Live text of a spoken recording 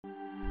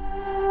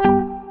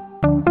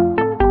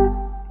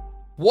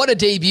What a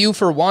debut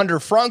for Wander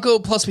Franco.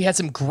 Plus, we had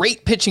some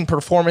great pitching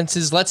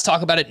performances. Let's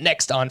talk about it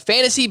next on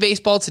Fantasy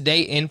Baseball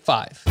Today in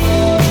 5.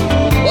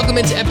 Welcome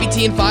into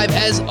FBT in 5.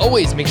 As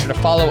always, make sure to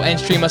follow and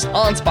stream us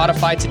on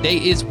Spotify. Today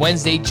is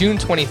Wednesday, June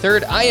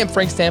 23rd. I am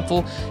Frank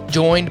Stanfield,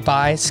 joined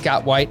by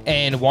Scott White,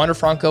 and Wander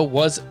Franco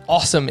was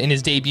awesome in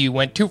his debut.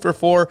 Went 2 for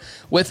 4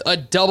 with a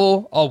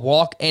double, a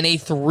walk, and a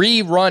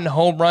 3-run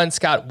home run.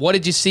 Scott, what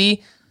did you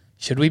see?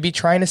 Should we be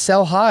trying to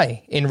sell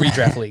high in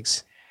redraft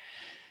leagues?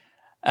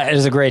 It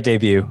was a great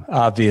debut,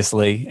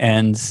 obviously,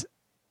 and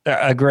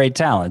a great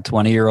talent,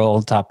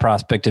 20-year-old top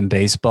prospect in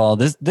baseball.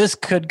 This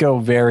could go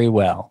very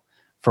well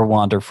for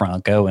Wander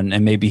Franco,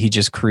 and maybe he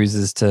just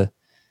cruises to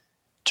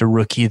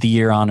Rookie of the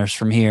Year honors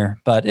from here.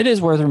 But it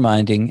is worth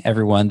reminding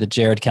everyone that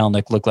Jared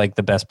Kelenic looked like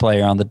the best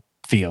player on the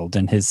field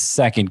in his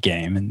second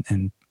game,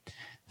 and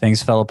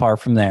things fell apart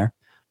from there.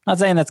 Not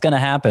saying that's going to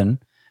happen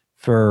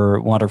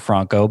for Wander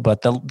Franco,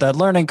 but the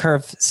learning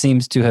curve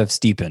seems to have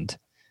steepened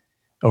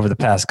over the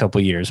past couple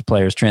of years,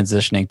 players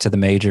transitioning to the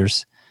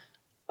majors.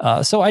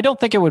 So I don't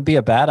think it would be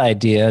a bad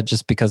idea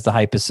just because the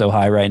hype is so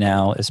high right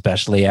now,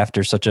 especially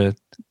after such a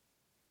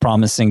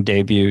promising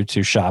debut,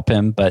 to shop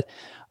him. But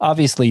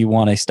obviously you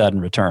want a stud in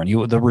return.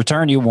 The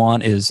return you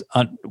want is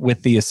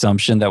with the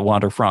assumption that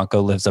Wander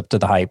Franco lives up to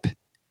the hype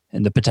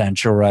and the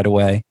potential right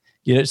away.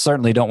 You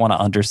certainly don't want to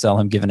undersell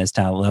him given his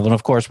talent level. And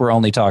of course, we're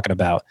only talking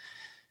about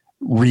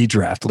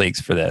redraft leagues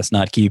for this,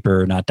 not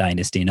keeper, not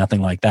dynasty,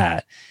 nothing like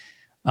that.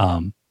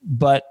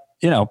 But,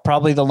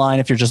 probably the line,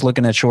 if you're just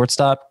looking at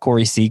shortstop,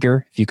 Corey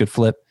Seager, if you could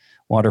flip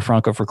Wander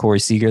Franco for Corey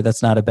Seager,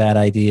 that's not a bad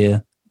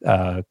idea.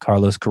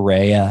 Carlos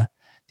Correa,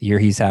 the year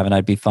he's having,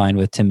 I'd be fine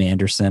with. Tim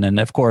Anderson. And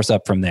of course,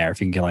 up from there,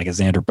 if you can get like a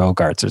Xander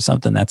Bogaerts or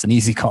something, that's an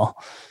easy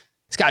call.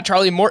 Scott,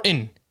 Charlie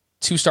Morton,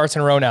 2 starts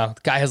in a row now.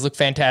 The guy has looked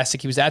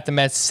fantastic. He was at the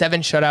Mets,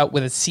 7 shutout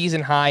with a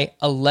season high,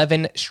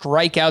 11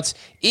 strikeouts.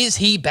 Is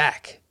he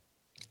back?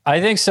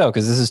 I think so,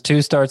 because this is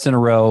 2 starts in a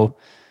row,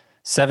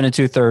 7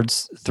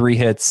 2/3, 3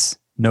 hits,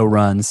 no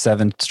runs,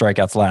 7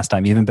 strikeouts last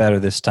time, even better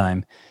this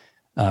time.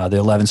 The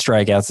 11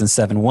 strikeouts and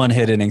 7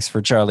 one-hit innings for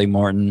Charlie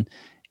Morton.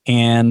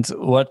 And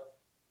what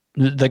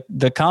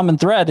the common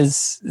thread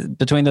is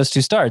between those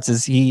 2 starts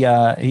is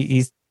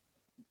he's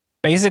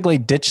basically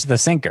ditched the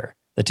sinker,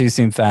 the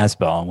 2-seam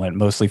fastball, and went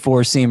mostly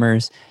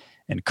 4-seamers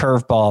and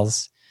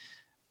curveballs.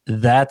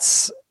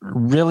 That's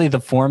really the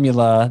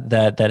formula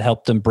that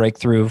helped him break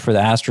through for the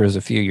Astros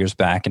a few years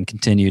back and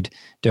continued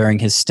during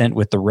his stint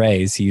with the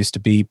Rays. He used to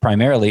be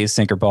primarily a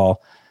sinker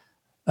ball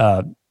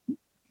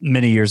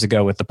many years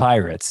ago with the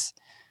Pirates.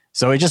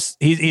 So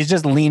he's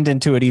just leaned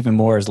into it even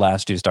more his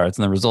last 2 starts,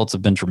 and the results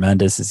have been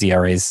tremendous. His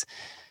ERA's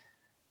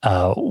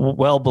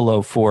well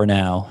below 4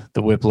 now.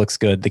 The WHIP looks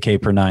good. The K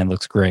per 9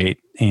 looks great.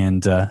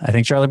 And I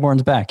think Charlie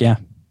Morton's back, yeah.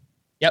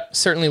 Yep,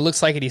 certainly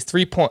looks like it. He's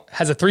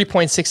has a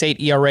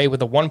 3.68 ERA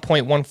with a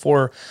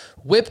 1.14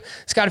 WHIP.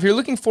 Scott, if you're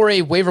looking for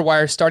a waiver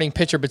wire starting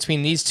pitcher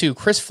between these two,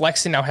 Chris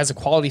Flexen now has a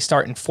quality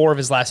start in 4 of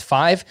his last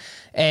 5,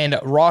 and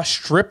Ross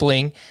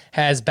Stripling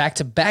has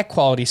back-to-back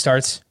quality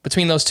starts.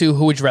 Between those two,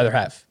 who would you rather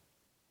have?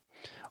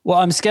 Well,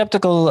 I'm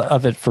skeptical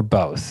of it for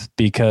both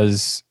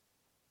because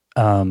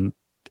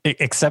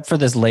except for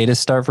this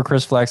latest start for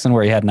Chris Flexen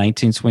where he had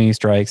 19 swinging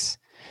strikes,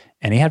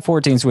 and he had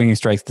 14 swinging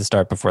strikes to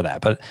start before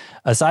that. But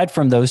aside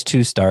from those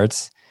 2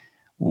 starts,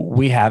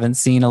 we haven't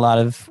seen a lot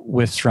of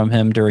whiffs from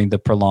him during the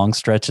prolonged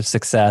stretch of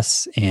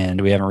success,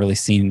 and we haven't really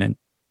seen a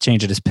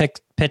change in his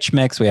pitch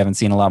mix. We haven't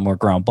seen a lot more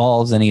ground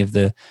balls, any of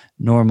the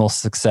normal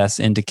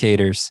success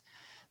indicators.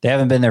 They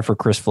haven't been there for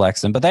Chris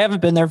Flexen, but they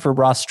haven't been there for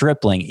Ross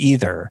Stripling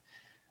either.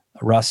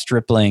 Ross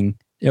Stripling,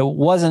 it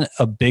wasn't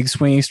a big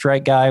swinging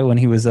strike guy when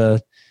he was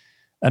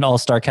an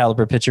all-star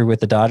caliber pitcher with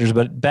the Dodgers,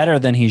 but better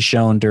than he's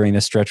shown during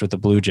this stretch with the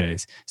Blue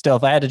Jays. Still,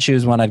 if I had to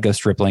choose one, I'd go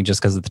Stripling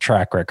just because of the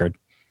track record.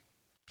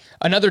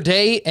 Another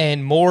day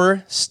and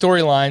more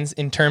storylines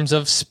in terms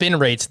of spin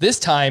rates. This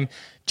time,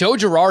 Joe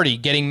Girardi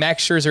getting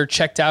Max Scherzer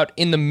checked out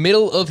in the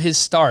middle of his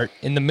start,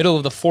 in the middle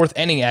of the 4th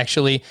inning,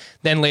 actually.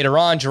 Then later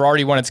on,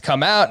 Girardi wanted to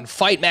come out and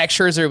fight Max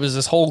Scherzer. It was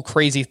this whole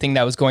crazy thing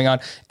that was going on.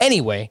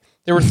 Anyway,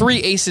 there were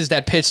 3 aces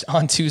that pitched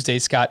on Tuesday,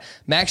 Scott.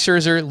 Max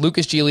Scherzer,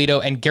 Lucas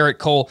Giolito, and Garrett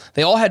Cole.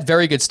 They all had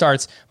very good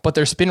starts, but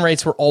their spin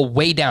rates were all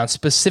way down,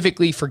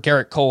 specifically for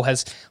Garrett Cole,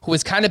 who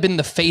has kind of been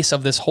the face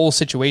of this whole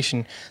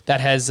situation that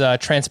has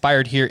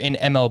transpired here in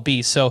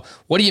MLB. So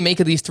what do you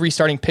make of these 3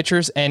 starting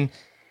pitchers, and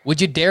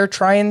would you dare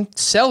try and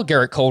sell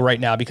Garrett Cole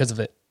right now because of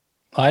it?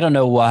 I don't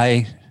know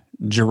why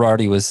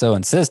Girardi was so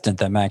insistent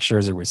that Max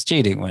Scherzer was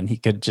cheating when he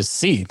could just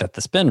see that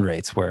the spin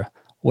rates were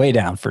way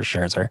down for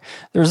Scherzer.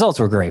 The results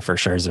were great for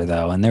Scherzer,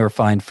 though, and they were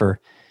fine for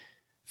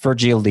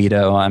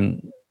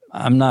Giolito.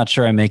 I'm not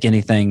sure I make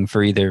anything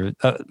for either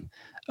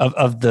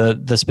of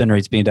the spin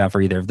rates being down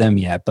for either of them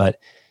yet. But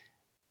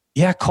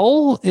yeah,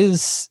 Cole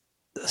is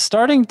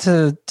starting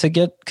to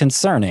get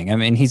concerning. I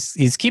mean,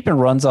 he's keeping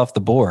runs off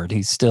the board.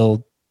 He's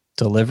still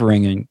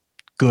delivering in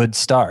good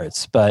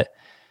starts, but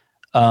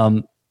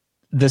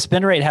the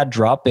spin rate had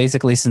dropped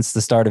basically since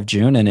the start of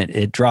June, and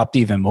it dropped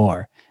even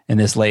more. in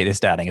this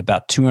latest outing,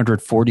 about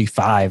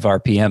 245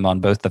 RPM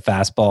on both the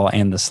fastball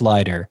and the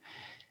slider.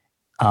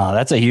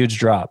 That's a huge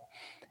drop.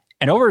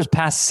 And over his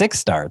past 6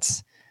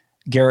 starts,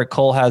 Gerrit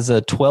Cole has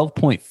a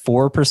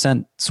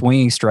 12.4%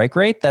 swinging strike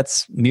rate.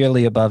 That's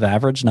merely above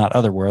average, not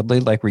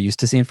otherworldly like we're used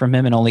to seeing from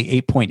him, and only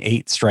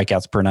 8.8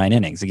 strikeouts per 9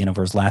 innings, again,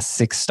 over his last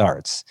 6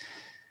 starts.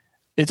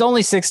 It's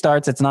only 6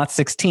 starts. It's not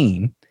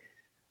 16,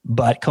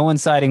 but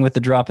coinciding with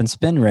the drop in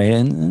spin rate,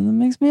 and it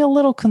makes me a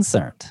little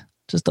concerned,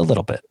 just a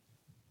little bit.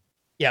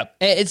 Yeah,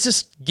 it's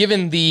just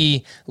given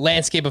the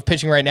landscape of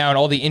pitching right now and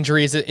all the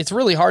injuries, it's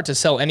really hard to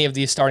sell any of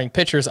these starting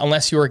pitchers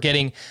unless you are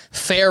getting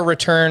fair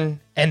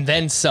return and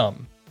then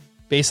some,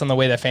 based on the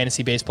way that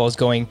fantasy baseball is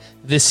going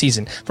this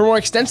season. For more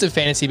extensive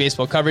fantasy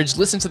baseball coverage,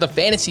 listen to the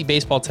Fantasy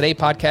Baseball Today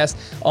podcast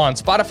on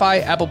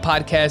Spotify, Apple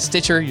Podcasts,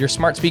 Stitcher, your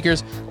smart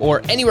speakers,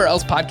 or anywhere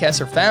else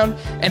podcasts are found.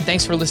 And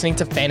thanks for listening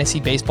to Fantasy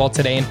Baseball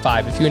Today in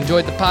 5. If you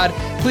enjoyed the pod,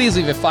 please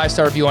leave a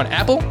 5-star review on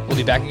Apple. We'll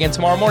be back again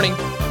tomorrow morning.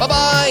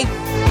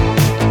 Bye-bye!